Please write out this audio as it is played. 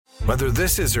Whether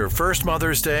this is her first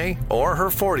Mother's Day or her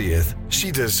 40th, she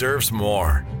deserves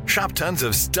more. Shop tons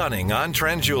of stunning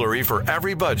on-trend jewelry for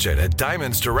every budget at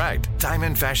Diamonds Direct.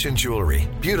 Diamond fashion jewelry,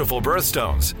 beautiful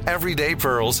birthstones, everyday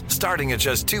pearls starting at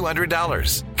just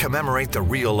 $200. Commemorate the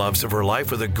real loves of her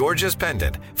life with a gorgeous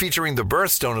pendant featuring the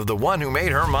birthstone of the one who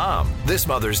made her mom. This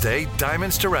Mother's Day,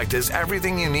 Diamonds Direct is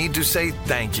everything you need to say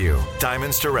thank you.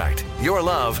 Diamonds Direct. Your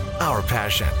love, our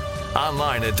passion.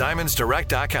 Online at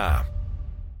diamondsdirect.com.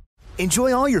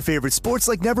 Enjoy all your favorite sports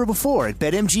like never before at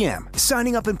BetMGM.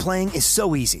 Signing up and playing is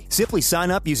so easy. Simply sign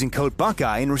up using code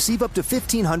Buckeye and receive up to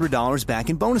 $1,500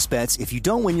 back in bonus bets if you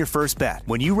don't win your first bet.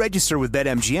 When you register with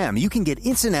BetMGM, you can get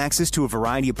instant access to a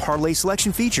variety of parlay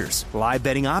selection features, live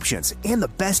betting options, and the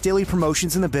best daily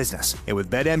promotions in the business. And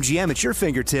with BetMGM at your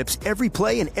fingertips, every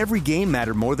play and every game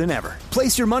matter more than ever.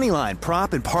 Place your moneyline,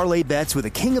 prop, and parlay bets with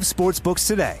the king of sportsbooks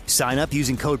today. Sign up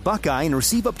using code Buckeye and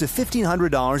receive up to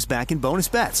 $1,500 back in bonus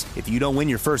bets if you don't win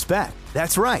your first bet.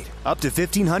 That's right, up to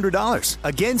 $1,500.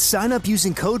 Again, sign up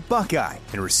using code Buckeye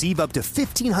and receive up to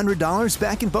 $1,500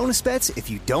 back in bonus bets if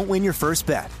you don't win your first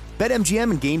bet.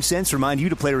 BetMGM and GameSense remind you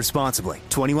to play responsibly.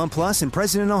 21 plus and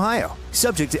present in Ohio.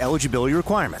 Subject to eligibility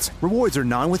requirements. Rewards are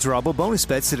non-withdrawable bonus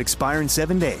bets that expire in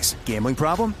 7 days. Gambling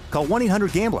problem? Call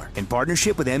 1-800-GAMBLER in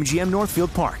partnership with MGM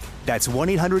Northfield Park. That's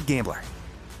 1-800-GAMBLER.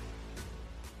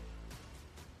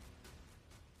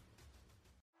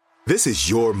 This is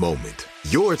your moment,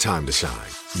 your time to shine,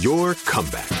 your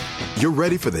comeback. You're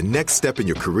ready for the next step in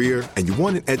your career, and you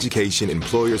want an education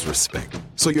employers respect.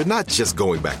 So you're not just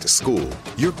going back to school,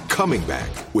 you're coming back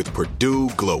with Purdue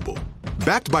Global.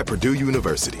 Backed by Purdue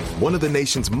University, one of the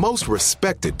nation's most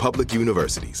respected public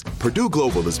universities, Purdue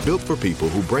Global is built for people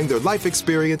who bring their life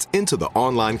experience into the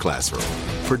online classroom.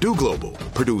 Purdue Global,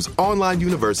 Purdue's online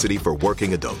university for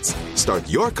working adults. Start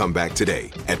your comeback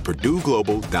today at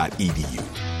purdueglobal.edu.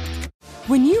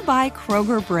 When you buy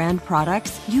Kroger brand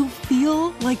products, you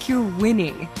feel like you're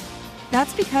winning.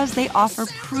 That's because they offer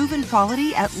proven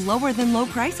quality at lower than low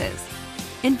prices.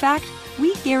 In fact,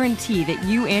 we guarantee that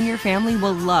you and your family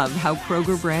will love how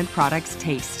Kroger brand products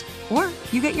taste, or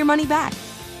you get your money back.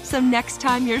 So next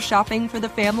time you're shopping for the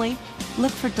family,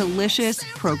 look for delicious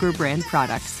Kroger brand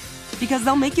products, because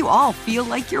they'll make you all feel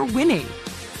like you're winning.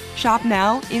 Shop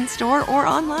now, in-store, or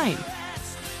online.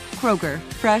 Kroger,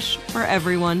 fresh for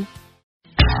everyone.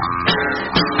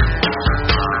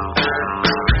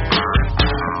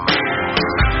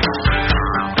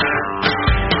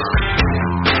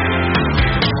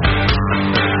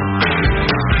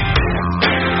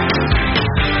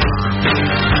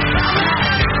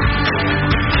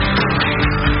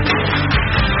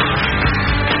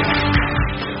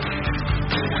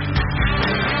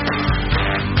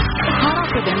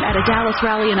 Dallas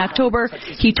rally in October,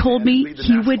 he told me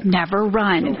he would never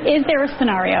run. Is there a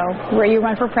scenario where you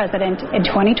run for president in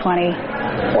 2020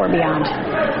 or beyond?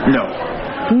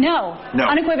 No.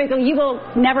 Unequivocally, you will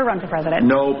never run for president?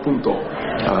 No, punto.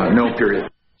 No, period.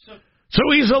 So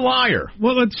he's a liar.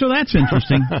 Well, so that's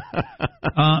interesting.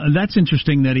 That's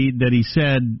interesting that he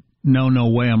said, no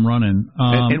way I'm running.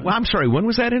 I'm sorry, when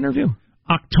was that interview?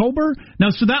 October? Now,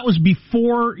 so that was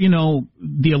before,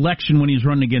 the election when he was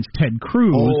running against Ted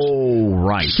Cruz. Oh,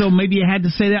 right. So maybe you had to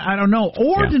say that. I don't know.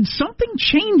 Or did something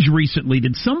change recently?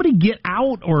 Did somebody get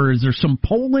out, or is there some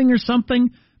polling or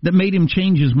something that made him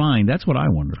change his mind? That's what I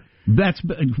wonder.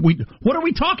 What are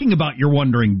we talking about, you're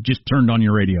wondering, just turned on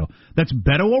your radio? That's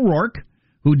Beto O'Rourke,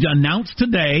 who announced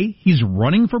today he's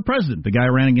running for president. The guy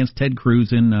ran against Ted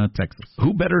Cruz in Texas.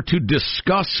 Who better to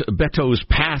discuss Beto's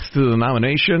path to the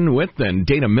nomination with than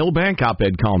Dana Milbank,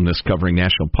 op-ed columnist covering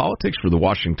national politics for the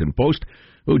Washington Post,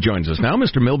 who joins us now.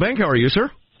 Mr. Milbank, how are you, sir?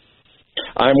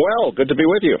 I'm well. Good to be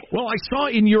with you. Well, I saw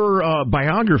in your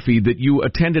biography that you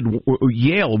attended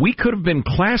Yale. We could have been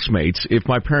classmates if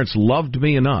my parents loved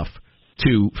me enough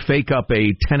to fake up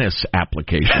a tennis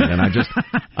application, and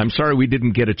I'm sorry we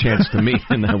didn't get a chance to meet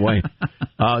in that way.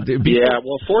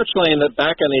 Well, fortunately,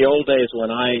 back in the old days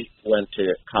when I went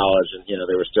to college, and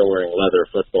they were still wearing leather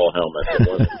football helmets, it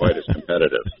wasn't quite as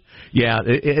competitive. Yeah,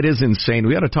 it is insane.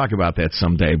 We ought to talk about that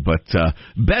someday. But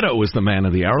Beto was the man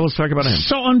of the hour. Let's talk about him.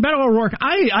 So on Beto O'Rourke,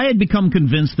 I had become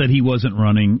convinced that he wasn't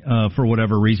running for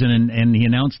whatever reason, and he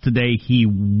announced today he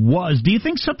was. Do you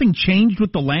think something changed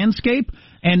with the landscape?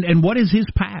 And what is his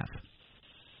path?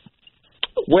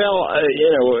 Well,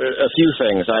 a few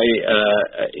things.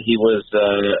 He was.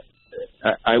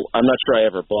 I'm not sure I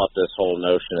ever bought this whole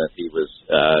notion that he was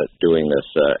doing this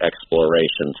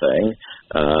exploration thing.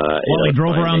 He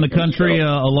drove around the country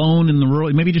alone in the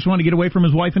rural. Maybe he just wanted to get away from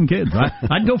his wife and kids.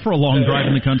 I'd go for a long drive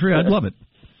in the country. I'd love it.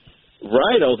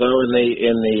 Right, although in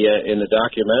the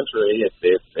documentary,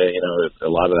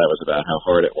 a lot of that was about how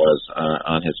hard it was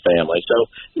on his family. So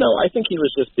no, I think he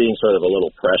was just being sort of a little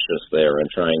precious there and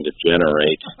trying to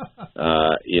generate,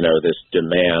 this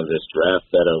demand, this draft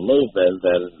Beto movement.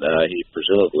 Then he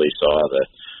presumably saw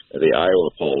the Iowa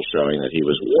polls showing that he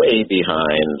was way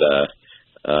behind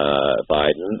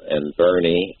Biden and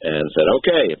Bernie, and said,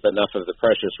 "Okay, enough of the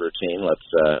precious routine.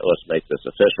 Let's make this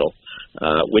official,"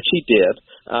 which he did.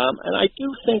 And I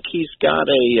do think he's got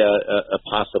a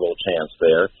possible chance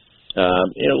there.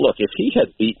 Look, if he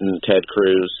had beaten Ted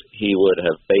Cruz, he would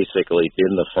have basically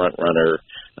been the front runner,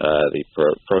 the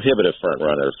prohibitive front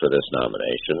runner for this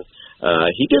nomination.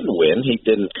 He didn't win. He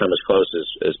didn't come as close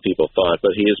as people thought,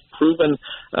 but he has proven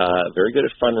very good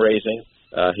at fundraising.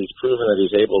 He's proven that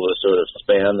he's able to sort of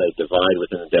span the divide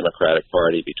within the Democratic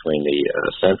Party between the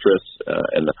centrists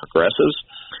and the progressives.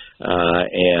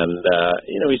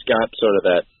 He's got sort of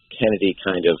that Kennedy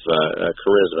kind of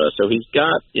charisma. So he's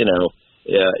got,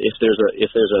 if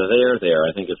there's a there,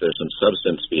 I think if there's some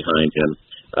substance behind him,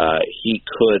 he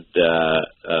could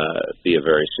be a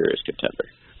very serious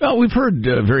contender. Well, we've heard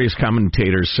various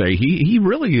commentators say he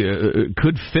really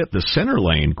could fit the center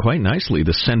lane quite nicely,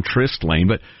 the centrist lane,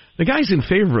 but the guy's in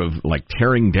favor of,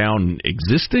 tearing down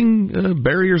existing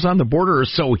barriers on the border, or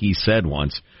so he said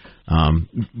once.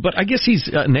 But I guess he's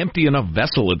an empty enough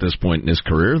vessel at this point in his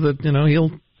career that,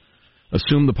 he'll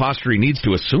assume the posture he needs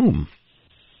to assume.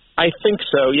 I think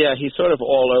so, yeah. He's sort of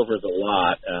all over the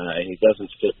lot. He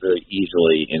doesn't fit very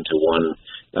easily into one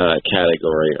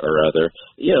category or other.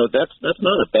 That's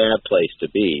not a bad place to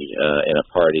be in a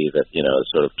party that,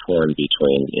 is sort of torn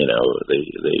between,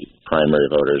 the primary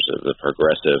voters of the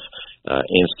progressive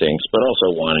instincts, but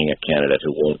also wanting a candidate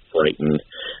who won't frighten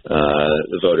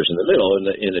the voters in the middle in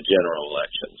the general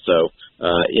election. So,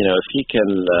 if he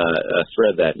can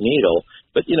thread that needle,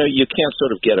 but, you can't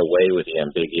sort of get away with the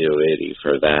ambiguity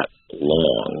for that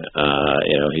long.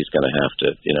 He's going to have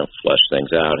to, flesh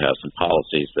things out, have some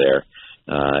policies there,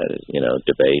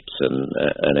 debates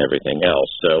and everything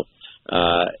else. So,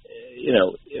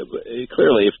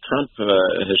 clearly if Trump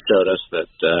has showed us that,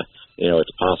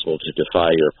 it's possible to defy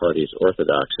your party's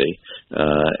orthodoxy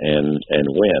and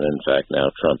win. In fact, now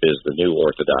Trump is the new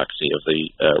orthodoxy of the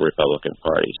Republican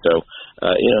Party. So,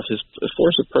 if his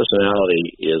force of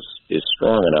personality is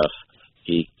strong enough,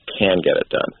 he can get it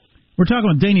done. We're talking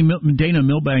about Dana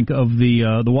Milbank of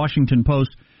the Washington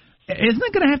Post. Isn't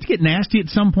it going to have to get nasty at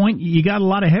some point? You got a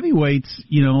lot of heavyweights,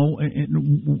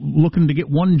 looking to get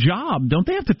one job. Don't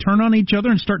they have to turn on each other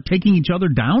and start taking each other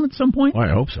down at some point? Well,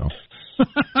 I hope so.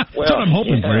 That's what I'm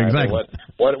hoping for, exactly.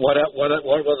 What will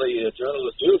the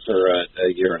journalists do for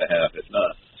a year and a half, if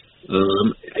not?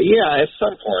 At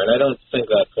some point. I don't think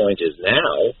that point is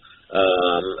now.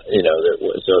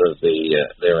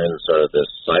 They're in sort of this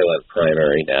silent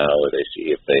primary now, where they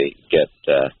see if they get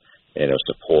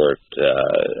support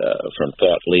from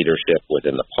thought leadership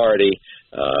within the party,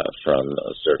 from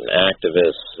certain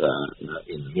activists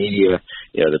in the media.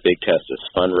 The big test is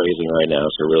fundraising right now,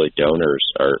 so really donors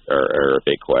are a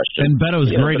big question. And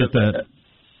Beto's great at that.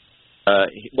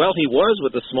 He was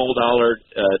with the small dollar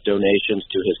donations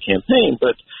to his campaign,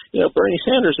 but Bernie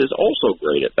Sanders is also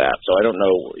great at that. So I don't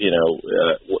know,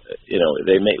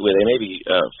 they may be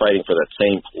fighting for that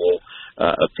same pool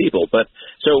of people, but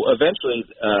so eventually,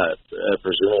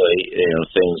 presumably,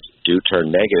 things do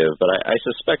turn negative. But I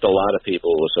suspect a lot of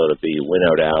people will sort of be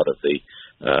winnowed out of the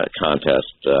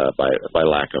contest by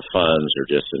lack of funds or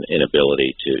just an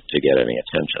inability to get any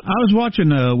attention. I was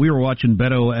watching. We were watching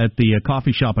Beto at the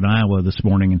coffee shop in Iowa this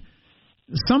morning, and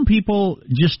some people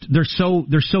just they're so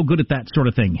good at that sort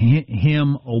of thing.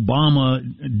 Him, Obama,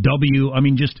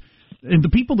 and the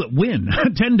people that win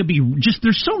tend to be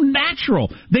they're so natural.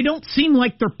 They don't seem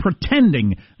like they're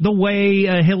pretending the way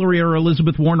Hillary or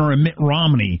Elizabeth Warren or Mitt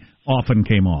Romney often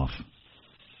came off.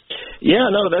 Yeah,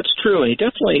 no, that's true. He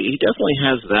definitely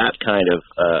has that kind of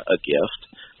a gift.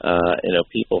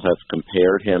 People have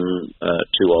compared him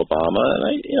to Obama, and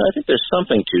I think there's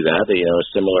something to that. A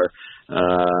similar,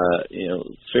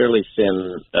 fairly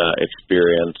thin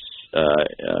experience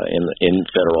in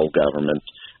federal government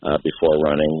before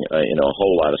running, a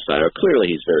whole lot of style. Clearly,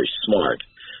 he's very smart.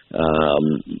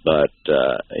 But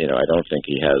I don't think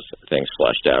he has things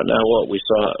fleshed out. Now, what we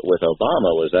saw with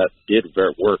Obama was that did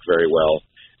work very well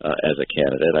as a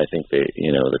candidate. I think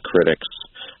the critics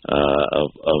of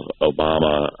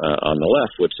Obama on the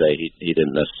left would say he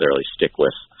didn't necessarily stick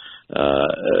with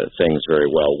things very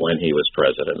well when he was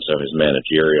president. So his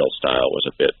managerial style was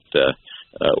a bit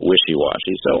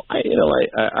wishy-washy. So I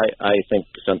think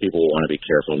some people will want to be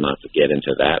careful not to get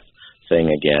into that thing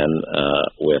again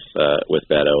with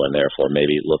Beto, and therefore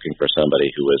maybe looking for somebody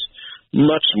who was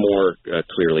much more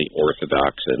clearly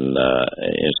orthodox in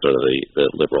sort of the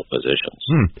liberal positions.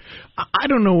 I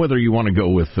don't know whether you want to go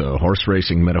with horse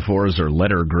racing metaphors or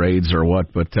letter grades or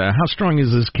what, but how strong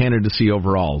is this candidacy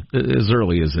overall, as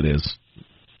early as it is?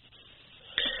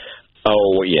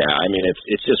 Oh, yeah. I mean,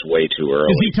 it's just way too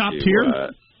early. Is he top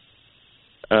tier?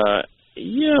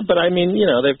 Yeah, but I mean,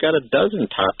 they've got a dozen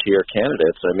top-tier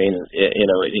candidates. I mean,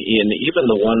 and even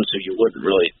the ones who you wouldn't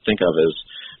really think of as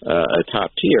a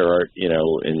top tier are,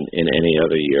 in any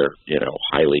other year,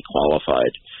 highly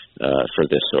qualified for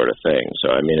this sort of thing.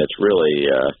 So, I mean, it's really,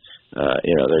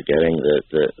 they're getting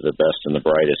the best and the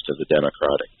brightest of the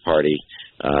Democratic Party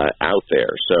out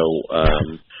there. So,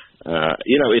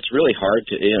 it's really hard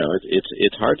to,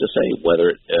 it's hard to say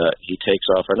whether he takes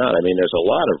off or not. I mean, there's a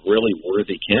lot of really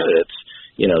worthy candidates,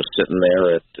 sitting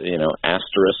there at,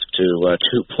 asterisk to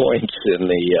 2 points in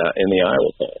the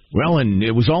Iowa poll. Well, and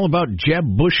it was all about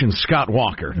Jeb Bush and Scott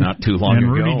Walker not too long ago.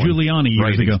 And Rudy Giuliani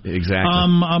years ago. Exactly.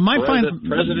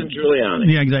 President Giuliani.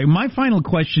 Yeah, exactly. My final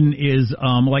question is,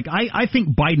 I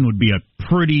think Biden would be a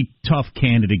pretty tough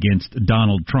candidate against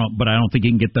Donald Trump, but I don't think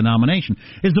he can get the nomination.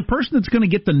 Is the person that's going to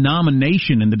get the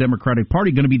nomination in the Democratic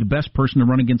Party going to be the best person to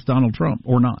run against Donald Trump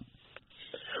or not?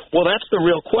 Well, that's the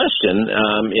real question.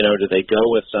 Do they go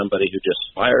with somebody who just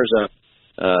fires up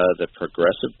the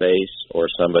progressive base, or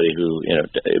somebody who,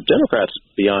 Democrats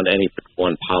beyond any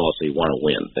one policy want to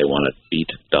win. They want to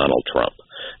beat Donald Trump.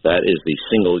 That is the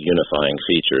single unifying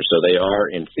feature. So they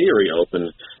are, in theory,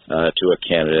 open to a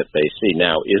candidate they see.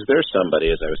 Now, is there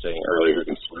somebody, as I was saying earlier, who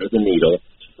can thread the needle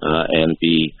and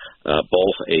be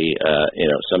both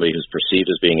somebody who's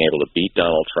perceived as being able to beat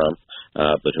Donald Trump,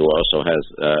 but who also has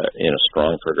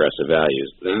strong progressive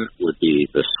values? That would be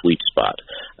the sweet spot.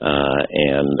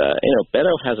 And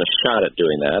Beto has a shot at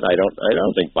doing that. I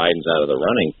don't think Biden's out of the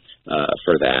running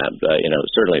for that.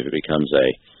 Certainly if it becomes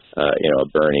a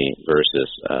Bernie versus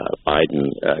Biden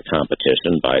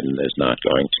competition, Biden is not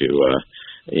going to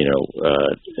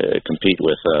compete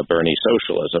with Bernie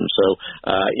socialism. So,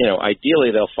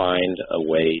 ideally they'll find a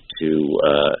way to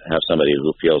have somebody who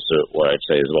appeals to what I'd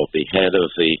say is both the head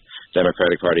of the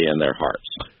Democratic Party and their hearts.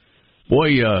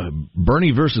 Boy,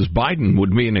 Bernie versus Biden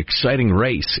would be an exciting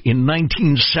race in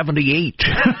 1978.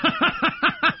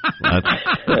 They're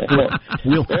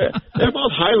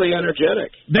both highly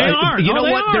energetic. They are. You know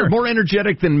what? They're more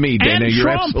energetic than me, Dana. You're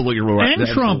absolutely right. And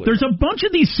Trump. There's a bunch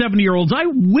of these 70-year-olds. I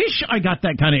wish I got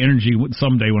that kind of energy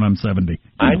someday when I'm 70.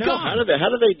 I know. How do they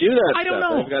do that? I don't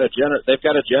know. They've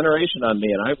got a generation on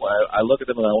me, and I look at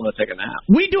them and I want to take a nap.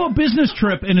 We do a business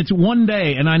trip, and it's one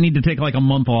day, and I need to take like a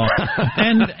month off.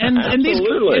 And this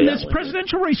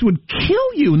presidential race would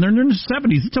kill you, and they're in their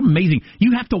 70s. It's amazing.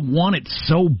 You have to want it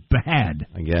so bad.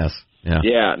 I guess. Yeah.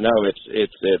 Yeah. No. There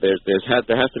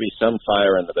has to be some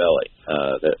fire in the belly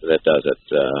that does it.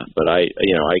 But I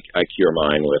cure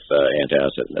mine with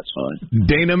antacid, and that's fine.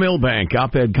 Dana Milbank,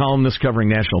 op-ed columnist covering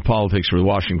national politics for the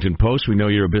Washington Post. We know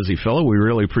you're a busy fellow. We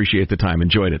really appreciate the time.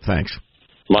 Enjoyed it. Thanks.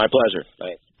 My pleasure.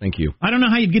 Thanks. Thank you. I don't know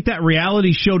how you'd get that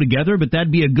reality show together, but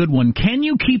that'd be a good one. Can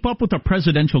you keep up with a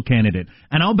presidential candidate?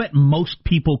 And I'll bet most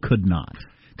people could not.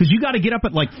 Because you got to get up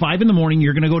at like 5 in the morning.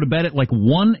 You're going to go to bed at like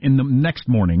 1 in the next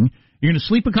morning. You're going to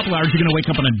sleep a couple hours. You're going to wake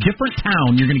up in a different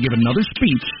town. You're going to give another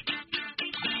speech.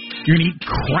 You're going to eat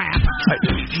crap.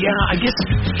 I guess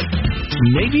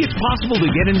maybe it's possible to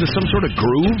get into some sort of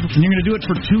groove. And you're going to do it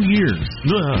for 2 years.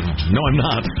 No, I'm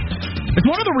not. It's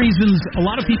one of the reasons a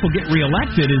lot of people get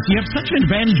reelected is you have such an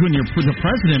advantage when you're the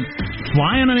president,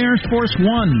 flying on Air Force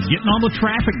Ones, getting all the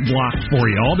traffic blocked for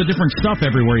you, all the different stuff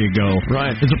everywhere you go.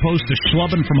 Right. As opposed to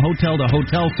schlubbing from hotel to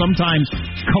hotel, sometimes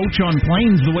coach on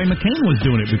planes the way McCain was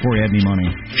doing it before he had any money.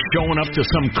 Showing up to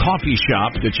some coffee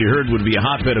shop that you heard would be a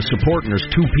hotbed of support, and there's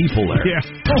 2 people there. Yeah.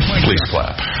 Oh, my Please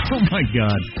God. clap. Oh, my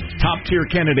God. Top-tier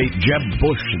candidate Jeb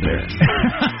Bush there.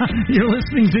 You're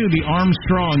listening to the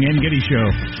Armstrong and Getty Show.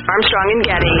 Armstrong and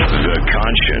Getty. The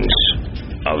conscience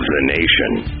of the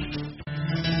nation.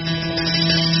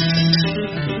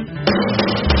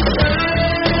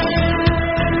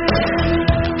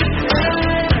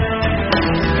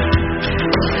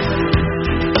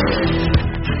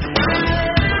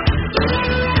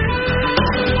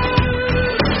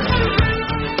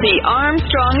 The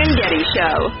Armstrong and Getty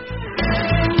Show.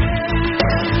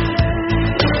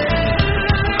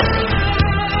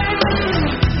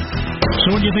 So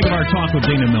what do you think of our talk with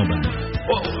Dana Milbank?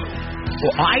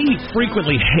 Well, I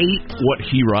frequently hate what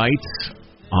he writes.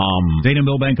 Dana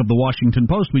Milbank of the Washington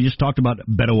Post. We just talked about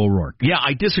Beto O'Rourke. Yeah,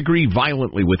 I disagree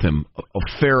violently with him a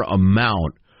fair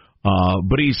amount.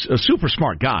 But he's a super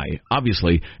smart guy,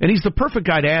 obviously, and he's the perfect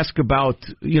guy to ask about,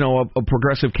 a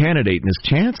progressive candidate and his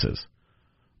chances.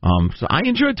 So I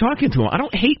enjoyed talking to him. I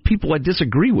don't hate people I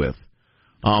disagree with.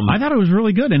 I thought it was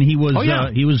really good, and he was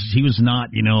he was not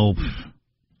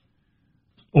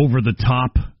over the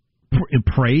top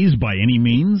praise by any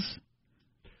means.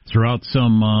 Threw out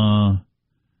some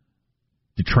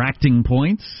detracting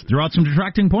points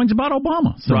about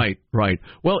Obama. So. Right.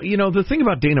 Well, the thing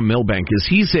about Dana Milbank is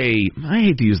I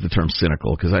hate to use the term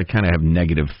cynical because I kind of have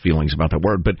negative feelings about that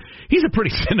word, but he's a pretty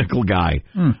cynical guy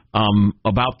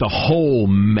about the whole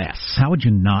mess. How would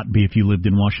you not be if you lived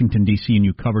in Washington, D.C. and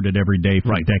you covered it every day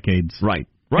for decades? Right.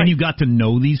 And you got to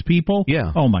know these people?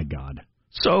 Yeah. Oh, my God.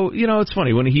 So, it's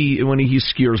funny. When he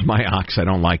skewers my ox, I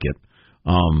don't like it.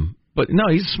 But no,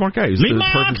 he's a smart guy. Leave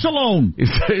my ox alone.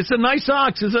 It's a nice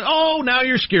ox. Now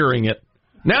you're skewering it.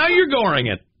 Now you're goring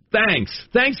it.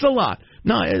 Thanks a lot.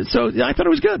 No, so I thought it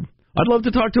was good. I'd love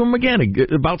to talk to him again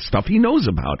about stuff he knows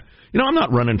about. I'm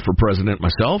not running for president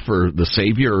myself or the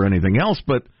savior or anything else,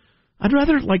 but I'd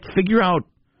rather figure out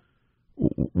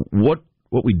what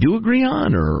we do agree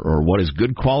on or what his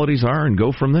good qualities are and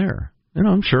go from there.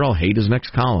 I'm sure I'll hate his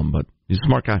next column, but he's a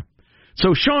smart guy.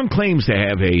 So Sean claims to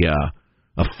have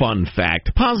a fun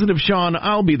fact. Positive, Sean,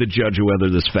 I'll be the judge of whether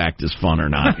this fact is fun or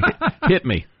not. Hit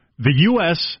me. The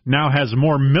U.S. now has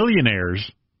more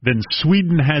millionaires than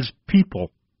Sweden has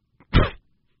people.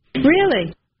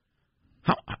 Really?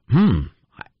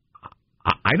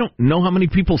 I don't know how many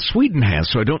people Sweden has,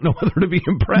 so I don't know whether to be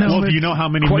impressed. Well, do you know how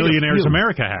many millionaires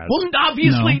America has? Well,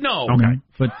 obviously no. Okay.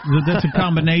 But that's a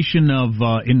combination of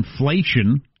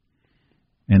inflation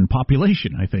and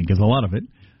population, I think, is a lot of it.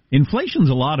 Inflation's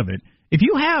a lot of it. If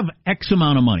you have X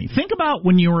amount of money, think about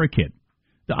when you were a kid.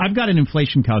 I've got an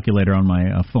inflation calculator on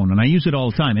my phone, and I use it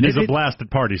all the time. And it's a blast at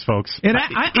parties, folks.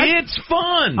 It's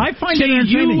fun. I find it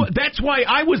entertaining. That's why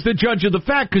I was the judge of the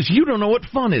fact, because you don't know what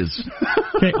fun is.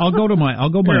 Okay, I'll go.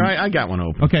 Here, I got one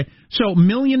open. Okay, so $1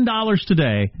 million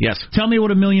today. Yes. Tell me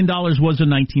what $1 million was in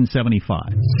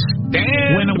 1975.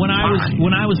 When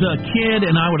I was a kid,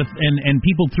 and and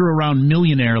people threw around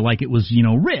millionaire like it was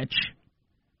rich.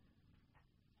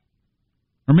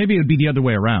 Or maybe it would be the other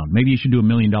way around. Maybe you should do $1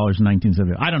 million in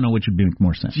 1970. I don't know which would make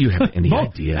more sense. Do you have any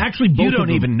idea? Actually, both you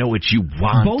don't even know what you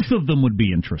want. Both of them would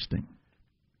be interesting.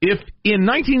 If in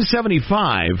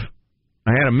 1975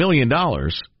 I had $1 million,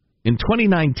 in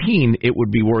 2019 it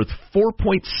would be worth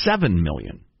 $4.7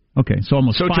 million. Okay, so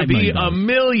almost $5 million. So to be a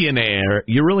millionaire,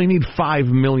 you really need $5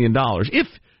 million. If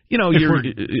you're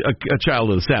a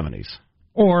child of the 70s.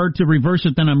 Or to reverse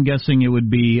it, then I'm guessing it would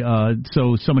be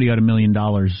so somebody got $1 million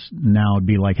now would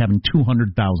be like having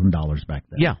 $200,000 back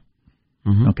then. Yeah.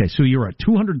 Mm-hmm. Okay, so you're at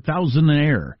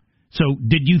 $200,000. So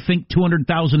did you think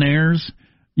 200,000 heirs,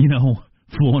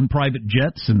 flew on private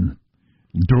jets and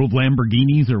drove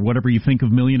Lamborghinis or whatever you think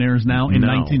of millionaires now in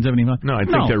 1975? No, I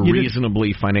think they're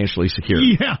reasonably financially secure.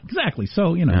 Yeah, exactly.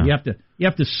 So you have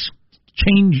to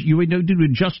change. You would do to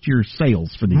adjust your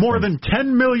sales for these. More than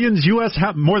 10 million U.S.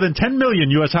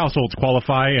 households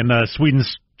qualify, and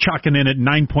Sweden's chalking in at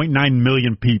 9.9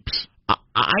 million peeps.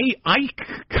 I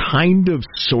kind of,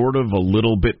 sort of, a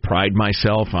little bit pride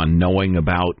myself on knowing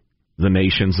about the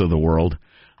nations of the world.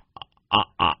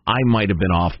 I might have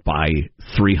been off by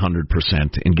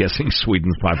 300% in guessing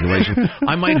Sweden's population.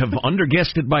 I might have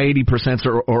underguessed it by 80%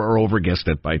 or overguessed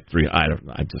it by 3.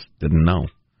 I just didn't know.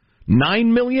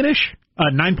 9 million-ish?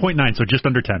 9.9, so just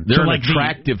under 10. They're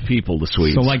attractive people, the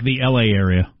Swedes. So like the L.A.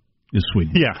 area is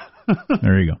Sweden. Yeah.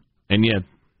 There you go. And yet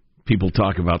people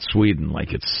talk about Sweden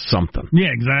like it's something. Yeah,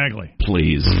 exactly.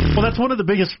 Please. Well, that's one of the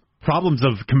biggest problems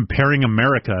of comparing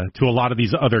America to a lot of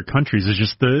these other countries is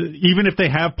just even if they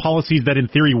have policies that in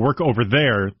theory work over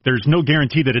there, there's no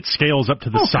guarantee that it scales up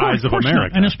to the size of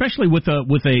America. Not. And especially with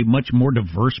a much more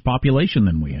diverse population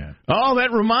than we have. Oh,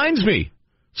 that reminds me.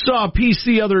 Saw a piece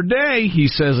the other day, he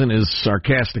says in his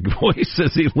sarcastic voice,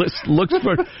 as he looks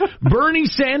for Bernie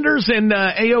Sanders and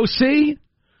AOC,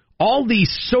 all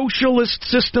these socialist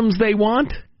systems they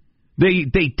want, they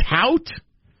tout,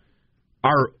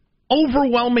 are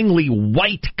overwhelmingly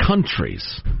white countries.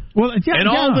 Well,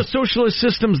 all the socialist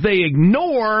systems they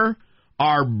ignore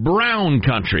are brown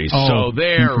countries, so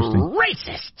they're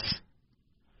racists.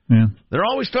 Yeah. They're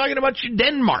always talking about your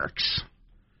Denmarks.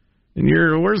 And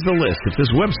where's the list? If this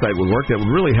website would work, that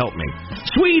would really help me.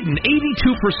 Sweden,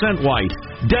 82% white.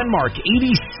 Denmark,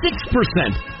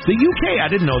 86%. The UK,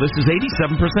 I didn't know this, is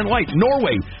 87% white.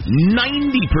 Norway, 90%.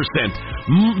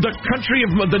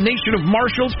 The nation of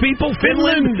Marshall's people,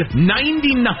 Finland, 99%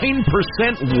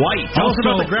 white. Tell us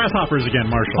about the grasshoppers again,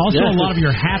 Marshall. Also, a lot of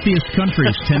your happiest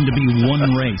countries tend to be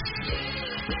one race.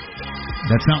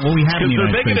 That's not what we have in the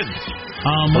United States.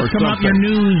 What's coming up in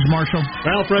your news, Marshall?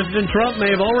 Well, President Trump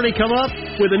may have already come up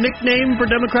with a nickname for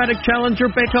Democratic challenger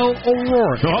Beto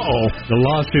O'Rourke. Uh-oh. The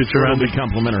lawsuits around the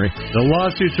complimentary. The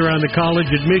lawsuits around the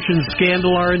college admissions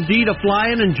scandal are indeed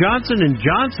a-flying, and Johnson &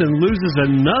 Johnson loses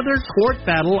another court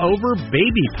battle over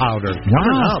baby powder.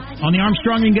 Coming up on the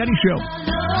Armstrong and Getty Show.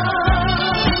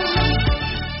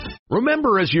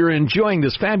 Remember, as you're enjoying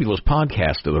this fabulous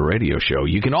podcast of the radio show,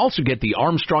 you can also get the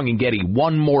Armstrong and Getty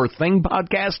One More Thing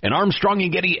podcast and Armstrong and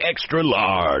Getty Extra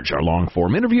Large, our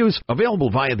long-form interviews, available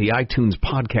via the iTunes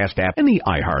podcast app and the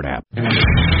iHeart app.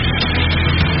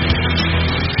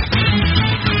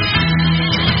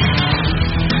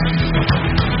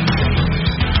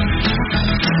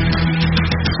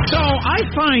 I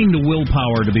find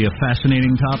willpower to be a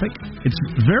fascinating topic. It's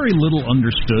very little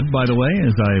understood, by the way,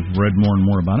 as I've read more and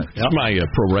more about it. That's my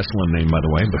pro wrestling name, by the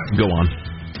way, but go on.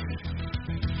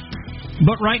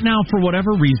 But right now, for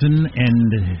whatever reason,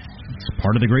 and it's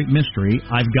part of the great mystery,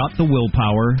 I've got the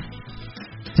willpower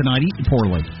to not eat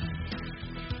poorly.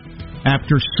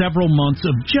 After several months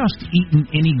of just eating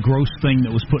any gross thing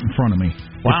that was put in front of me.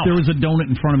 Wow. If there was a donut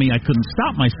in front of me, I couldn't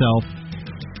stop myself.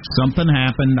 Something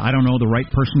happened. I don't know. The right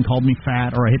person called me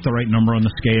fat, or I hit the right number on the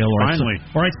scale, or I saw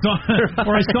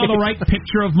the right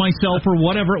picture of myself, or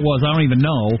whatever it was. I don't even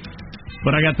know.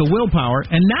 But I got the willpower,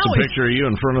 and now it's a picture of you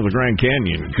in front of the Grand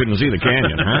Canyon. Couldn't see the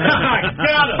canyon.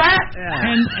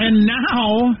 And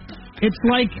now it's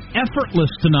like effortless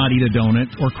to not eat a donut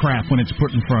or crap when it's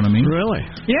put in front of me. Really?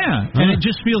 Yeah. And it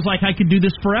just feels like I could do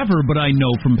this forever, but I know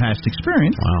from past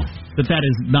experience that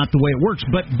is not the way it works.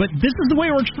 But this is the way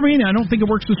it works for me, and I don't think it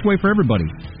works this way for everybody.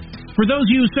 For those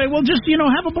of you who say, well, just,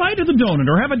 have a bite of the donut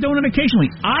or have a donut occasionally.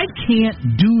 I can't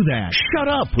do that. Shut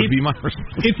up would be my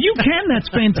response. If you can, that's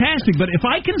fantastic. But if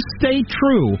I can stay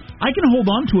true, I can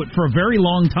hold on to it for a very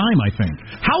long time, I think.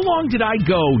 How long did I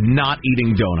go not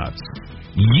eating donuts?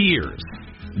 Years.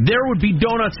 There would be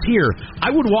donuts here. I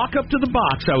would walk up to the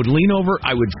box. I would lean over.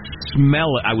 I would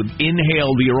smell it. I would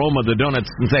inhale the aroma of the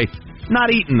donuts and say, not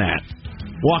eating that.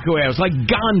 Walk away. I was like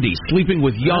Gandhi, sleeping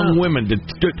with young women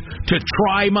to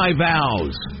try my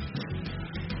vows.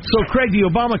 So Craig, the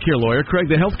Obamacare lawyer, Craig,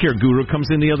 the healthcare guru, comes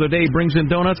in the other day, brings in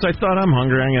donuts. I thought, I'm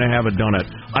hungry. I'm going to have a donut.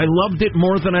 I loved it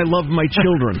more than I love my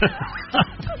children.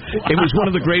 It was one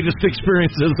of the greatest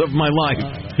experiences of my life.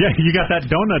 Yeah, you got that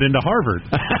donut into Harvard.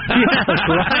 Yes,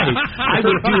 right. I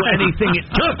would do anything it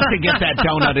took to get that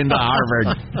donut into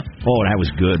Harvard. Oh, that was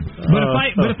good. But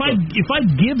if I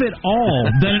give it all,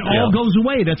 then it all goes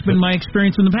away. That's been my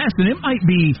experience in the past, and it might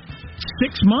be 6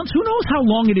 months. Who knows how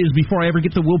long it is before I ever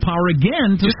get the willpower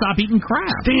again to stop eating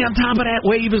crap. Stay on top of that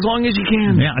wave as long as you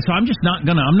can. Yeah, so I'm just not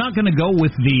gonna. I'm not gonna go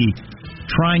with the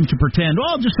trying to pretend.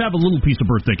 Well, I'll just have a little piece of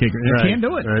birthday cake. I can't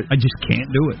do it. Right. I just can't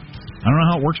do it. I don't know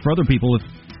how it works for other people. If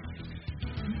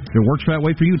it works that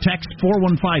way for you, text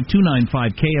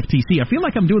 415-295-KFTC. I feel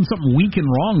like I'm doing something weak and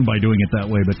wrong by doing it that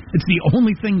way, but it's the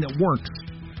only thing that works.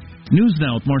 News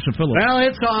now with Marshall Phillips. Well,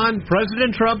 it's on.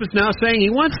 President Trump is now saying he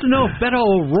wants to know if Beto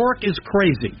O'Rourke is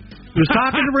crazy. He was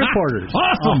talking to reporters.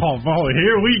 Awesome. Oh,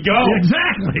 here we go.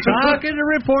 Exactly. Talking to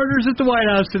reporters at the White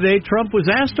House today, Trump was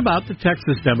asked about the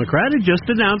Texas Democrat who just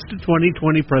announced a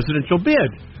 2020 presidential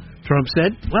bid. Trump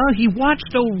said, well, he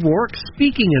watched O'Rourke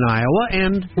speaking in Iowa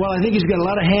and... Well, I think he's got a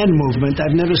lot of hand movement.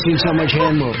 I've never seen so much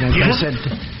hand movement. I said,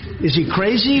 is he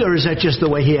crazy or is that just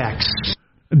the way he acts?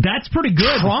 That's pretty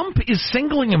good. Trump is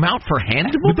singling him out for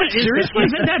hand movement? Seriously?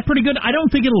 Isn't that pretty good? I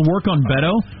don't think it'll work on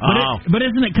Beto. But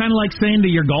isn't it kind of like saying to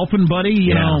your golfing buddy,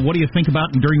 you know, what do you think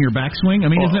about during your backswing?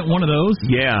 I mean, isn't it one of those?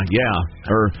 Yeah.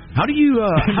 Or how do you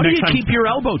keep your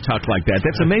elbow tucked like that?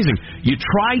 That's amazing. You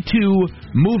try to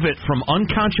move it from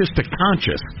unconscious to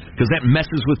conscious because that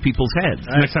messes with people's heads.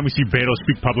 Next time we see Beto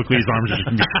speak publicly, his arms are just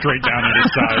going to be straight down at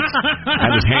his sides.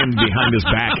 Have his hand behind his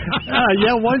back.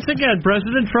 Once again,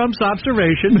 President Trump's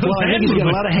observation. Well, I think he's got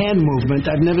a lot of hand movement.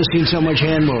 I've never seen so much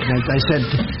hand movement. I said,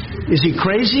 is he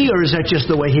crazy or is that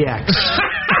just the way he acts?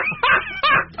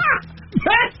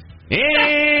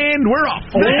 And we're off.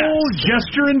 Old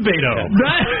gesture and Beto.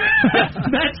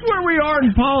 That's where we are in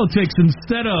politics.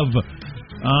 Instead of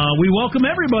we welcome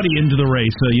everybody into the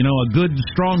race. A good,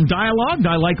 strong dialogue.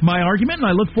 I like my argument, and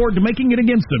I look forward to making it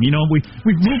against them.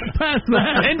 We've moved past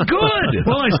that. And good.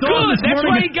 Well, I saw good. That's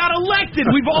why he got elected.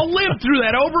 We've all lived through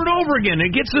that over and over again.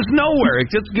 It gets us nowhere.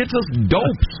 It just gets us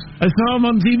dopes. I saw him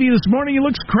on TV this morning. He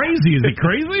looks crazy. Is he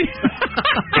crazy?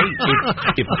 Hey,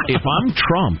 if I'm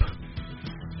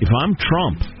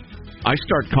Trump, I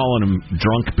start calling him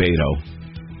Drunk Beto.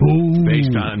 Ooh.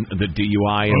 Based on the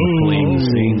DUI and the fleeing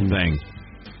scene thing.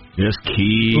 Just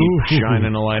keep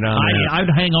shining a light on that.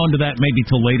 I'd hang on to that maybe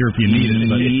till later if you need it.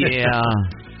 But yeah.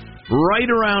 Right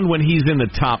around when he's in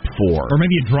the top 4. Or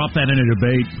maybe you drop that in a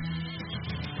debate.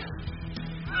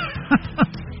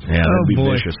 Yeah, that'd be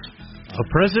vicious. A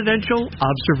presidential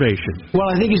observation. Well,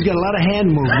 I think he's got a lot of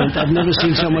hand movement. I've never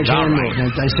seen so much hand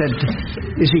movement. I said,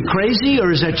 is he crazy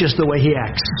or is that just the way he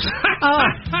acts?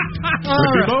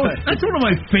 That's one of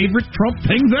my favorite Trump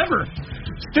things ever.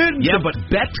 Yeah, but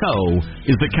Beto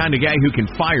is the kind of guy who can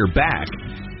fire back.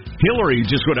 Hillary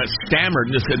just would have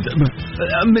stammered and just said,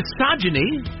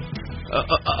 misogyny?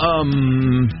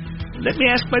 Let me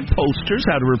ask my posters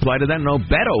how to reply to that. No,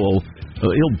 Beto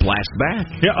he'll blast back.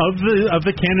 Yeah, of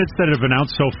the candidates that have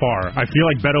announced so far, I feel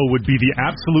like Beto would be the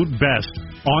absolute best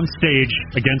on stage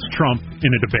against Trump in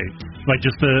a debate. Like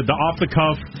just the off the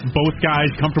cuff, both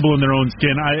guys comfortable in their own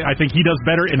skin. I think he does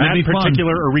better in that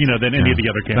particular arena than any of the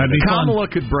other candidates. Kamala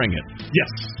could bring it.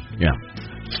 Yes. Yeah.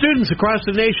 Students across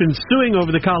the nation suing over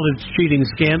the college cheating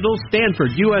scandal.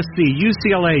 Stanford, USC,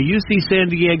 UCLA, UC San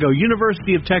Diego,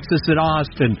 University of Texas at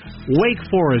Austin, Wake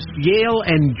Forest, Yale,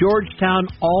 and Georgetown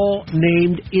all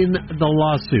named in the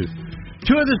lawsuit.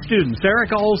 2 of the students,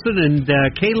 Erica Olson and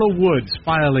Kayla Woods,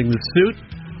 filing the suit,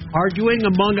 arguing,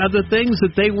 among other things,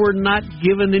 that they were not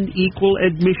given an equal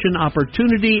admission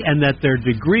opportunity and that their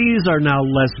degrees are now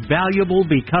less valuable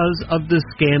because of the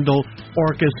scandal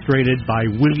orchestrated by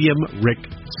William Rick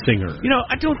Singer. You know,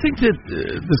 I don't think that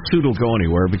the suit will go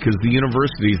anywhere because the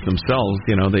universities themselves,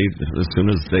 they as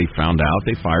soon as they found out,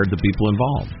 they fired the people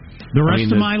involved. The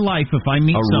rest of my life, if I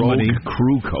meet somebody... A rogue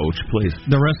crew coach, please.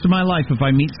 The rest of my life, if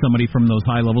I meet somebody from those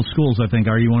high-level schools, I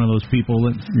think, are you one of those people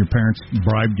that your parents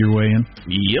bribed your way in?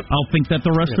 Yep. I'll think that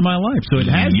the rest of my life. So it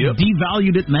has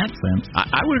devalued it in that sense.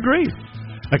 I would agree.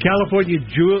 A California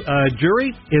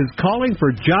jury is calling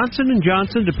for Johnson &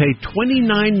 Johnson to pay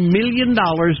 $29 million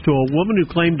to a woman who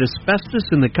claimed asbestos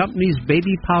in the company's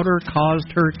baby powder caused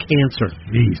her cancer.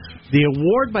 Jeez. The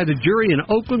award by the jury in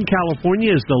Oakland,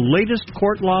 California is the latest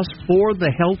court loss for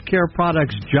the healthcare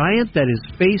products giant that is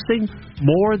facing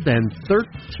more than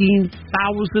 13,000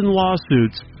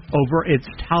 lawsuits over its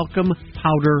talcum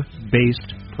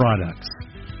powder-based products.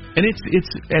 And it's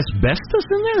asbestos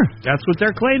in there? That's what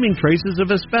they're claiming, traces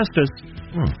of asbestos.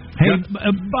 Hey,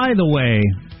 by the way,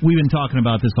 we've been talking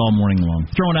about this all morning long,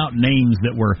 throwing out names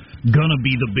that were going to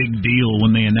be the big deal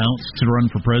when they announced to run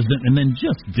for president and then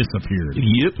just disappeared.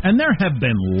 Yep. And there have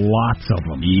been lots of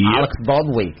them. Yep. Alex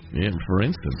Baldwin. Yeah, for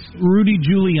instance. Rudy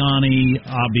Giuliani,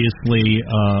 obviously,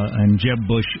 and Jeb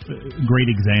Bush,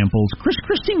 great examples. Chris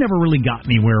Christie never really got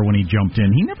anywhere when he jumped in.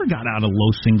 He never got out of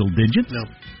low single digits. No.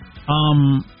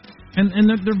 And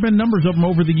there have been numbers of them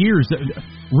over the years.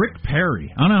 Rick Perry,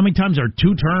 I don't know how many times our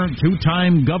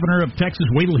two-time governor of Texas,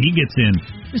 wait till he gets in.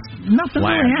 Just nothing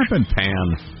really happened.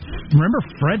 Remember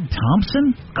Fred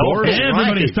Thompson? Of course.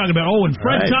 Everybody's talking about, when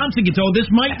Fred Thompson gets,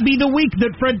 this might be the week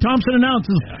that Fred Thompson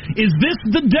announces. Is this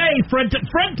the day Fred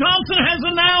Thompson has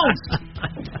announced?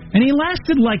 And he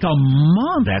lasted like a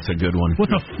month. That's a good one.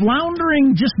 With a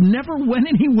floundering, just never went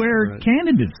anywhere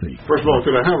candidacy. First of all,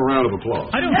 could I have a round of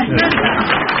applause? I don't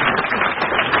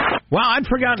Wow, I'd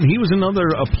forgotten he was another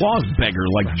applause beggar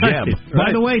like Jeb.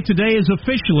 By the way, today is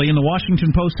officially, and the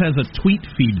Washington Post has a tweet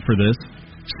feed for this,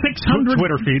 600...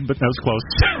 Twitter feed, but that was close.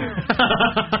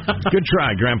 Good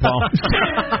try, Grandpa.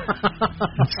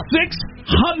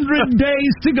 600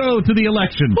 days to go to the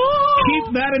election.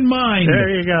 Keep that in mind.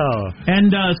 There you go. And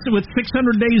so with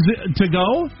 600 days to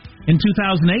go, in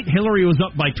 2008, Hillary was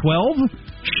up by 12.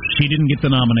 She didn't get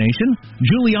the nomination.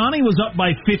 Giuliani was up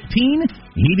by 15.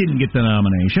 He didn't get the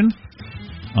nomination.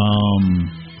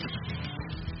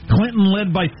 Clinton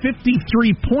led by 53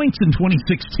 points in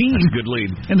 2016. That's a good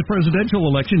lead. And the presidential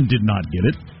election did not get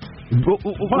it. And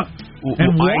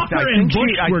Walker and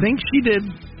Bush I think she did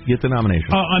get the nomination.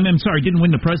 Oh, I'm sorry, didn't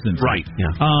win the presidency. Right,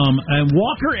 yeah. And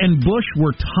Walker and Bush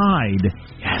were tied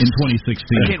in 2016.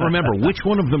 I can't remember which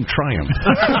one of them triumphed.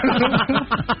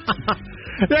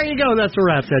 There you go. That's a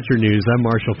wrap. That's your news. I'm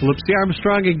Marshall Phillips, the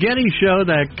Armstrong and Getty Show,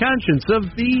 the conscience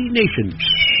of the nation.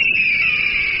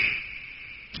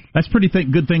 That's pretty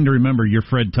good thing to remember, your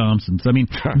Fred Thompsons. I mean,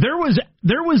 there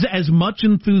was as much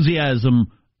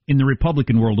enthusiasm in the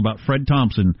Republican world about Fred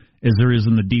Thompson as there is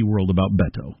in the D world about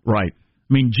Beto. Right.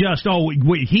 I mean,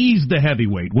 wait, he's the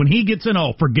heavyweight. When he gets in,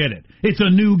 forget it. It's a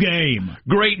new game.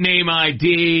 Great name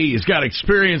ID. He's got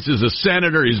experience as a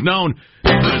senator. He's known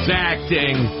for his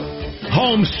acting.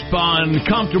 Homespun,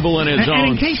 comfortable in his own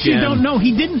And in case skin. you don't know,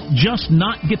 he didn't just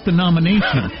not get the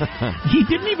nomination. He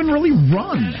didn't even really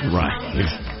run. Right.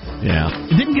 Yeah.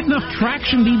 He didn't get enough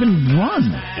traction to even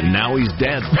run. And now he's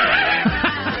dead.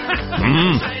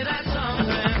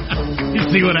 You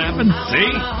see what happened?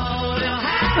 See?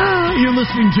 You're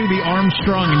listening to the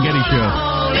Armstrong and Getty Show.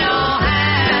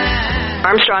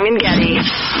 Armstrong and Getty.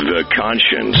 The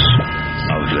conscience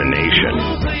of the nation.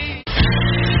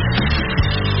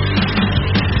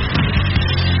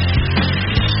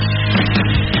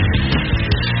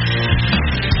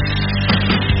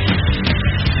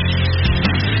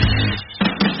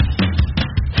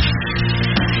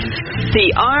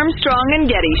 The Armstrong and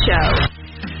Getty Show.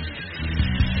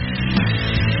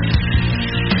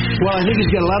 Well, I think he's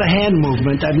got a lot of hand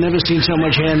movement. I've never seen so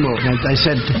much hand movement. I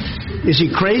said, is he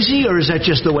crazy or is that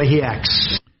just the way he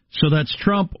acts? So that's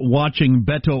Trump watching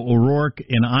Beto O'Rourke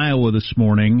in Iowa this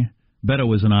morning. Beto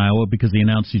was in Iowa because he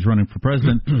announced he's running for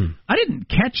president. I didn't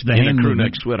catch the hand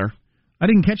movement. next Twitter. I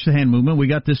didn't catch the hand movement. We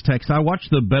got this text. I watched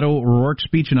the Beto O'Rourke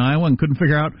speech in Iowa and couldn't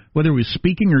figure out whether he was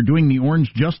speaking or doing the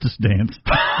Orange Justice dance.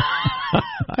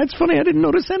 That's funny. I didn't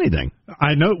notice anything.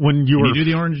 I know when you do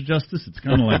the Orange Justice, it's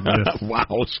kind of like this. Wow,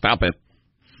 stop it.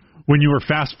 When you were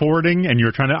fast forwarding and you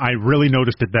were trying to, I really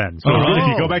noticed it then. So if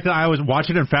you go back to Iowa, watch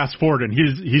it and fast forward, and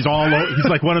he's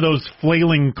like one of those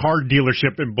flailing car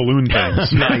dealership and balloon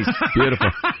things. Nice,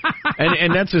 beautiful,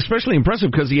 and that's especially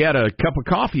impressive because he had a cup of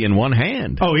coffee in one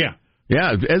hand. Oh yeah,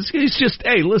 yeah. It's just,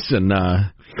 hey, listen,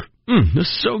 this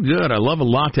is so good. I love a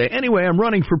latte. Anyway, I'm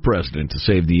running for president to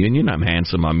save the union. I'm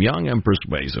handsome. I'm young. I'm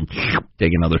persuasive.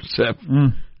 Take another sip.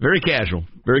 Very casual.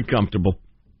 Very comfortable.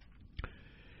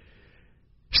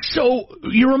 So,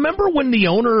 you remember when the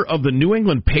owner of the New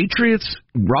England Patriots,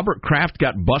 Robert Kraft,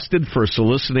 got busted for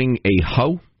soliciting a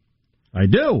hoe? I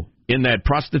do. In that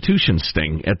prostitution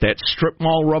sting at that strip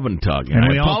mall rub and tug. And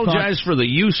I apologize for the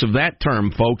use of that term,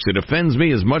 folks. It offends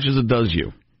me as much as it does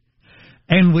you.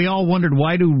 And we all wondered,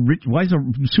 why is a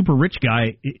super rich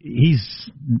guy,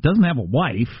 doesn't have a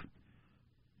wife?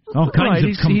 All kinds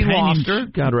of companionship. He lost her,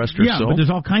 God rest her soul. Yeah, but there's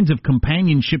all kinds of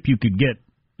companionship you could get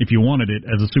if you wanted it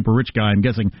as a super rich guy, I'm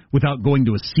guessing, without going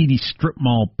to a seedy strip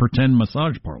mall pretend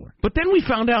massage parlor. But then we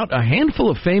found out a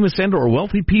handful of famous and or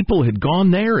wealthy people had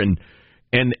gone there, and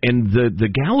the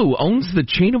gal who owns the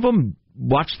chain of them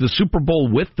watched the Super Bowl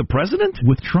with the president?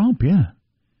 With Trump, yeah.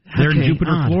 They're in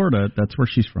Jupiter, Florida. That's where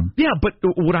she's from. Yeah, but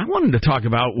what I wanted to talk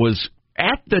about was,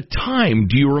 at the time,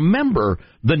 do you remember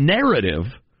the narrative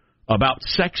about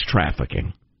sex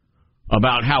trafficking?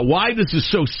 About why this is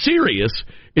so serious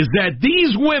is that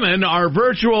these women are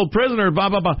virtual prisoners, blah,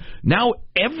 blah, blah. Now,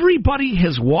 everybody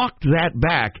has walked that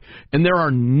back, and there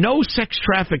are no sex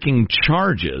trafficking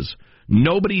charges.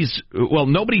 Nobody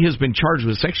has been charged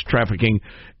with sex trafficking,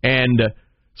 and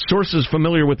sources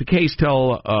familiar with the case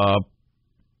have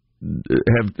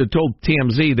told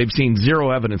TMZ they've seen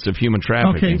zero evidence of human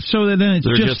trafficking. Okay, so then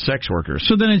they're just sex workers.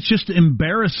 So then it's just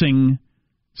embarrassing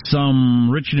some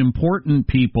rich and important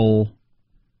people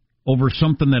over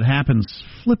something that happens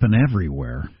flipping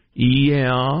everywhere.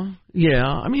 Yeah.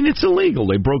 I mean, it's illegal.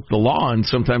 They broke the law, and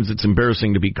sometimes it's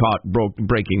embarrassing to be caught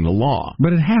breaking the law.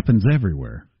 But it happens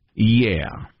everywhere.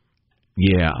 Yeah.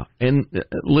 And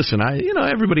listen,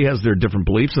 everybody has their different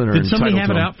beliefs, and did somebody have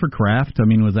it out for Kraft? I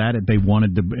mean, was that it? They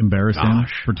wanted to embarrass him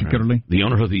particularly? The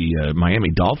owner of the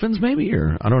Miami Dolphins, maybe,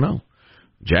 or I don't know,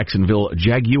 Jacksonville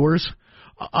Jaguars.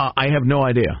 I have no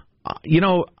idea.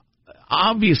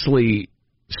 Obviously,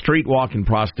 street walking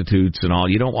prostitutes and all,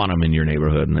 you don't want them in your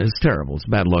neighborhood, and it's terrible. It's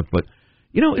bad luck. But,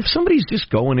 if somebody's just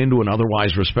going into an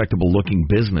otherwise respectable-looking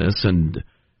business and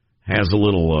has a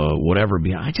little whatever,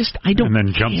 I don't. And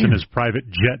then jumps in his private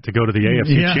jet to go to the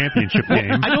AFC Championship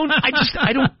game. I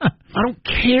don't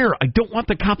care. I don't want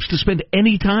the cops to spend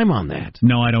any time on that.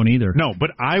 No, I don't either. No,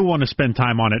 but I want to spend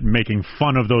time on it making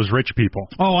fun of those rich people.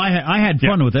 Oh, I had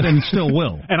fun with it and still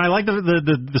will. And I like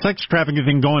the sex trafficking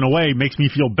thing going away. Makes me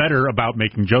feel better about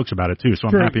making jokes about it too. So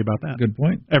I'm happy about that. Good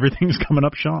point. Everything's coming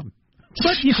up, Sean.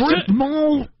 But you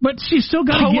still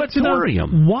got to get to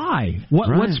the why.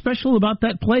 What's special about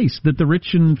that place that the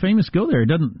rich and famous go there?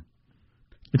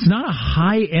 It's not a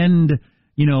high end,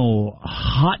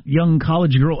 hot young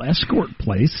college girl escort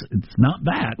place. It's not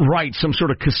that. Right, some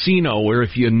sort of casino where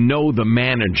if you know the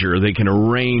manager, they can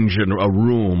arrange a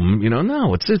room.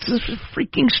 No, it's a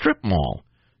freaking strip mall.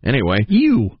 Anyway,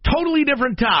 totally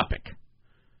different topic.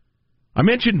 I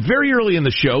mentioned very early in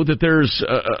the show that there's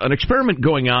an experiment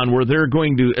going on where they're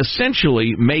going to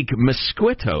essentially make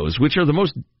mosquitoes, which are the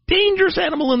most dangerous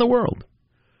animal in the world,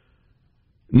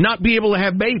 not be able to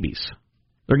have babies.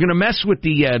 They're going to mess with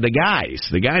the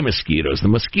guy mosquitoes, the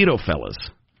mosquito fellas,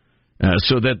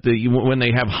 so that when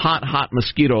they have hot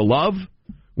mosquito love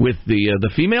with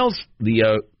the females,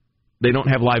 they don't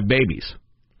have live babies.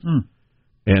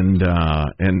 And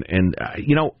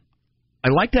I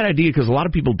like that idea because a lot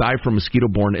of people die from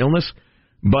mosquito-borne illness,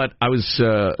 But I was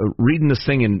reading this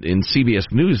thing in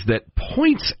CBS News that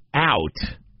points out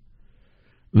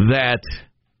that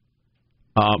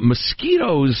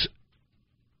mosquitoes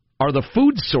are the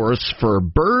food source for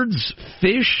birds,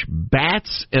 fish,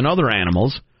 bats, and other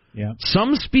animals. Yeah.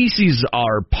 Some species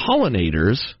are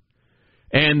pollinators,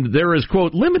 and there is,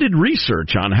 quote, limited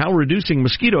research on how reducing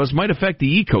mosquitoes might affect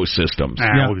the ecosystems.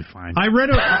 We'll be fine. I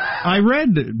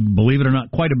read, believe it or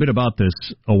not, quite a bit about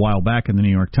this a while back in the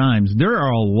New York Times. There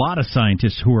are a lot of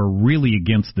scientists who are really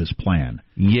against this plan.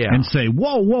 Yeah. And say,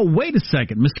 whoa, wait a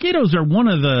second. Mosquitoes are one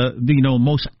of the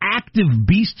most active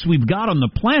beasts we've got on the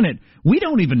planet. We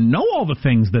don't even know all the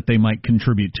things that they might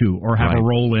contribute to or have a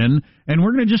role in, and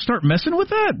we're going to just start messing with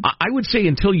that? I would say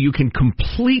until you can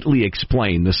completely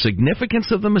explain the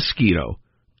significance of the mosquito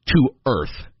to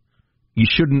Earth, you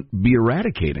shouldn't be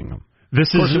eradicating them. Of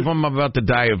course, if I'm about to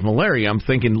die of malaria, I'm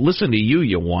thinking, listen to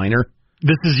you whiner.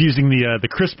 This is using the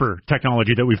CRISPR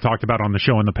technology that we've talked about on the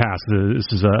show in the past.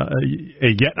 This is a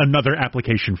yet another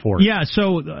application for it. Yeah,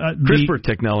 so CRISPR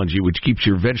technology, which keeps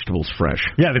your vegetables fresh.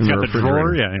 Yeah, they've got the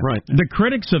drawer. Yeah, right. The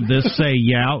critics of this say,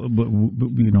 but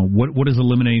what is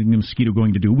eliminating the mosquito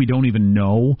going to do? We don't even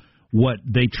know what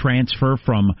they transfer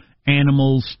from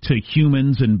animals to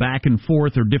humans and back and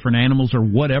forth, or different animals or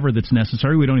whatever that's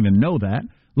necessary. We don't even know that,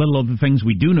 let alone the things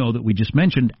we do know that we just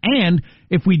mentioned. And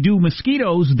if we do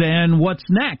mosquitoes, then what's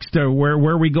next? Or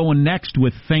where are we going next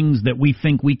with things that we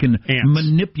think we can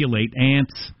manipulate?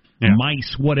 Ants,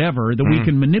 mice, whatever, that we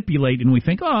can manipulate, and we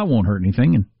think, it won't hurt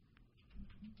anything. And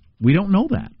we don't know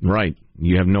that. Right.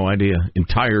 You have no idea.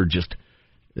 Entire just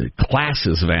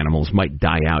classes of animals might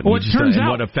die out. Well,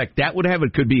 what effect that would have?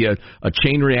 It could be a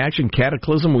chain reaction,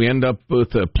 cataclysm. We end up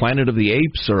with a Planet of the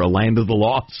Apes or a Land of the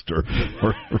Lost or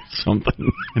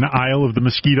something. An Isle of the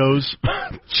Mosquitoes.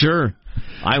 Sure.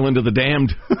 Island of the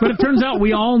Damned. But it turns out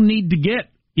we all need to get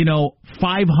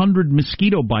 500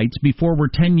 mosquito bites before we're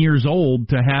 10 years old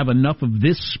to have enough of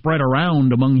this spread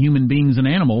around among human beings and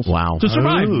animals to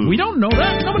survive. Ooh. We don't know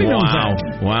that. Nobody knows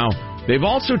that. Wow. They've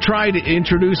also tried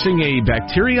introducing a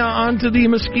bacteria onto the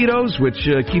mosquitoes, which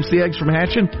keeps the eggs from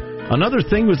hatching. Another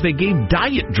thing was they gave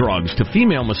diet drugs to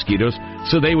female mosquitoes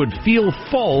so they would feel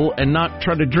full and not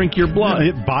try to drink your blood.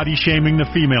 Body shaming the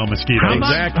female mosquito. How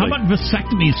about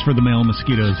vasectomies for the male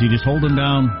mosquitoes? You just hold them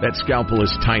down? That scalpel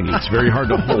is tiny. It's very hard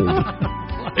to hold.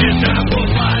 It's time for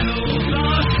Final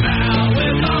Thoughts now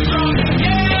with Armstrong.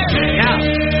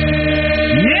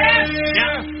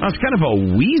 That's kind of a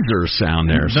Weezer sound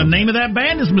there. The name of that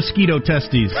band is Mosquito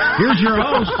Testes. Here's your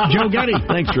host, Joe Getty.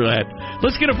 Thanks for that.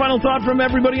 Let's get a final thought from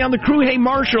everybody on the crew. Hey,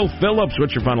 Marshall Phillips,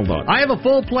 what's your final thought? I have a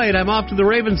full plate. I'm off to the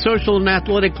Ravens Social and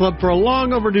Athletic Club for a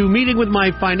long overdue meeting with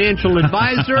my financial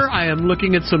advisor. I am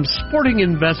looking at some sporting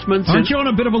investments. Aren't you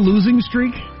on a bit of a losing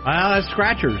streak?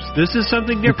 Scratchers. This is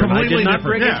something different. Completely I did not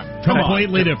different. bring it.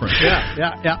 Completely different.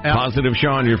 Yeah. Positive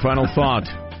Sean, your final thought.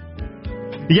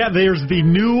 Yeah, there's the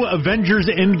new Avengers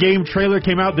Endgame trailer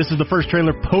came out. This is the first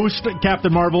trailer post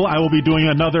Captain Marvel. I will be doing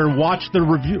another watch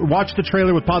the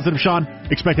trailer with Positive Sean.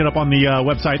 Expect it up on the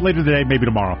website later today, maybe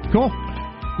tomorrow. Cool.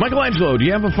 Michelangelo, do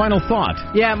you have a final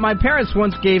thought? Yeah, my parents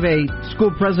once gave a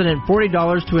school president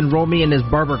 $40 to enroll me in his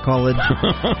barber college.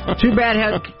 2 bad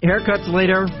haircuts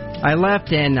later, I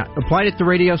left and applied at the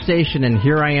radio station, and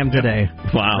here I am today.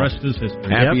 Wow. Rest is history.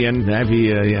 Happy ending.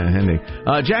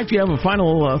 Jack, do you have a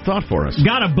final thought for us?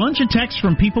 Got a bunch of texts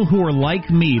from people who are like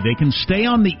me. They can stay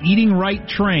on the eating right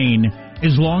train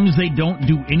as long as they don't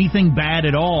do anything bad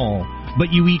at all.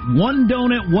 But you eat one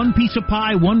donut, one piece of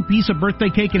pie, one piece of birthday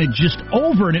cake, and it's just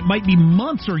over, and it might be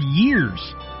months or years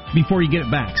before you get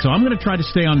it back. So I'm going to try to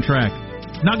stay on track.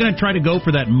 Not going to try to go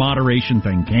for that moderation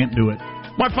thing. Can't do it.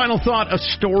 My final thought, a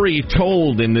story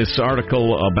told in this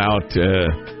article about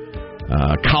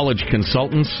college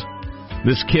consultants.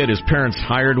 This kid, his parents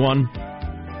hired one,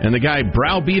 and the guy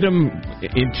browbeat him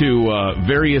into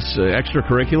various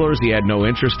extracurriculars he had no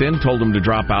interest in, told him to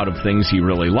drop out of things he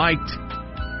really liked,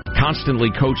 constantly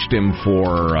coached him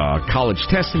for college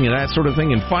testing and that sort of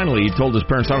thing, and finally he told his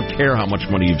parents, I don't care how much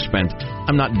money you've spent,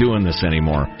 I'm not doing this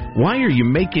anymore. Why are you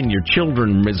making your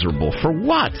children miserable? For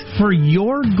what? For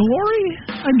your glory,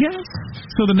 I guess?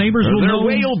 So the neighbors will know... Their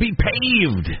way will be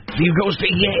paved. He goes to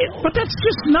Yale. But that's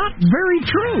just not very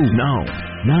true. No.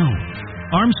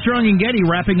 Armstrong and Getty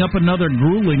wrapping up another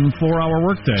grueling 4-hour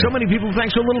workday. So many people,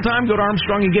 thanks for a little time. Go to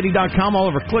ArmstrongandGetty.com. All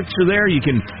of our clicks are there. You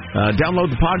can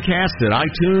download the podcast at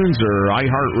iTunes or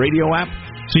iHeartRadio app.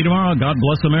 See you tomorrow. God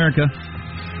bless America.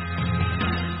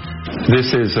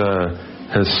 This is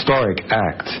historic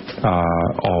act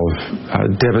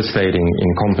of devastating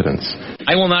incompetence.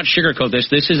 I will not sugarcoat this.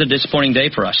 This is a disappointing day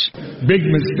for us. Big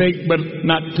mistake, but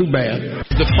not too bad.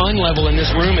 The fun level in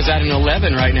this room is at an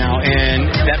 11 right now, and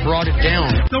that brought it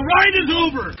down. The ride is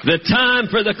over. The time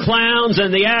for the clowns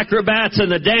and the acrobats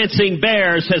and the dancing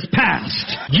bears has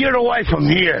passed. Get away from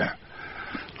here.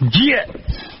 Get.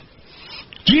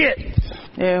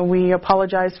 We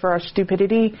apologize for our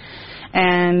stupidity,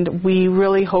 and we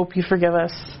really hope you forgive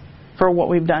us for what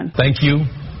we've done. Thank you,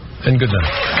 and good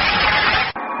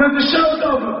night. The show's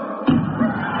over.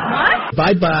 What?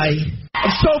 Bye-bye.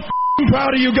 I'm so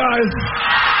proud of you guys.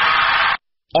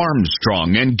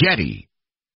 Armstrong and Getty.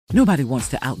 Nobody wants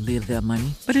to outlive their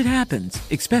money, but it happens,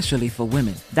 especially for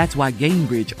women. That's why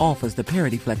Gainbridge offers the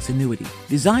Parity Flex annuity,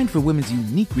 designed for women's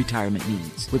unique retirement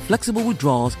needs, with flexible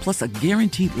withdrawals plus a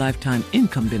guaranteed lifetime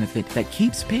income benefit that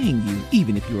keeps paying you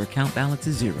even if your account balance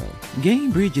is zero.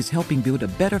 Gainbridge is helping build a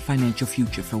better financial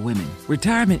future for women.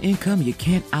 Retirement income you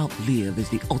can't outlive is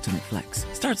the ultimate flex.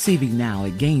 Start saving now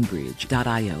at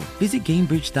Gainbridge.io. Visit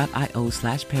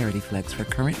Gainbridge.io/ParityFlex for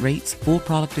current rates, full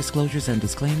product disclosures and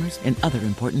disclaimers, and other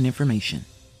important information.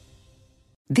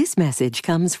 This message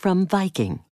comes from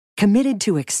Viking, committed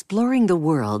to exploring the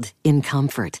world in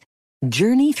comfort.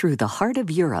 Journey through the heart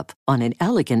of Europe on an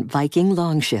elegant Viking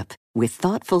longship with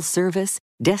thoughtful service,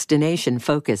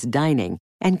 destination-focused dining,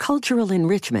 and cultural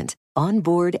enrichment on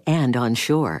board and on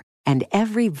shore. And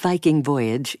every Viking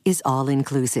voyage is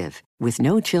all-inclusive, with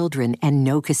no children and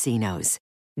no casinos.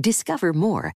 Discover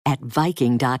more at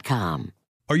Viking.com.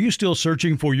 Are you still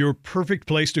searching for your perfect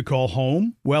place to call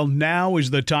home? Well, now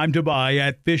is the time to buy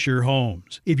at Fisher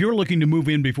Homes. If you're looking to move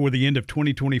in before the end of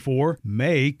 2024,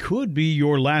 May could be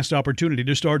your last opportunity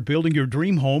to start building your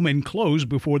dream home and close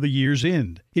before the year's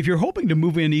end. If you're hoping to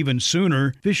move in even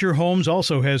sooner, Fisher Homes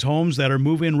also has homes that are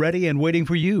move-in ready and waiting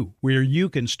for you, where you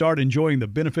can start enjoying the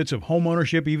benefits of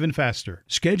homeownership even faster.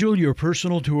 Schedule your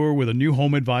personal tour with a new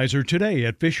home advisor today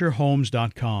at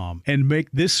FisherHomes.com and make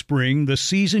this spring the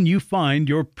season you find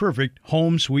your perfect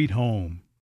home sweet home.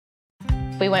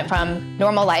 We went from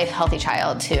normal life, healthy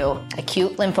child to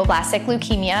acute lymphoblastic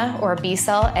leukemia, or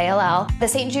B-cell ALL. The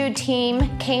St. Jude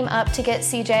team came up to get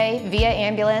CJ via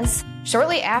ambulance.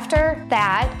 Shortly after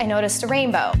that, I noticed a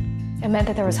rainbow. It meant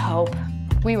that there was hope.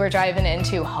 We were driving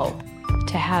into hope.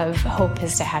 To have hope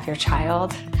is to have your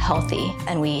child healthy,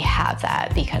 and we have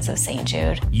that because of St.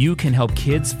 Jude. You can help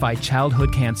kids fight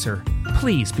childhood cancer.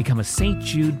 Please become a St.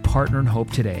 Jude Partner in Hope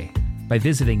today by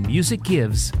visiting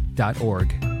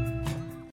musicgives.org.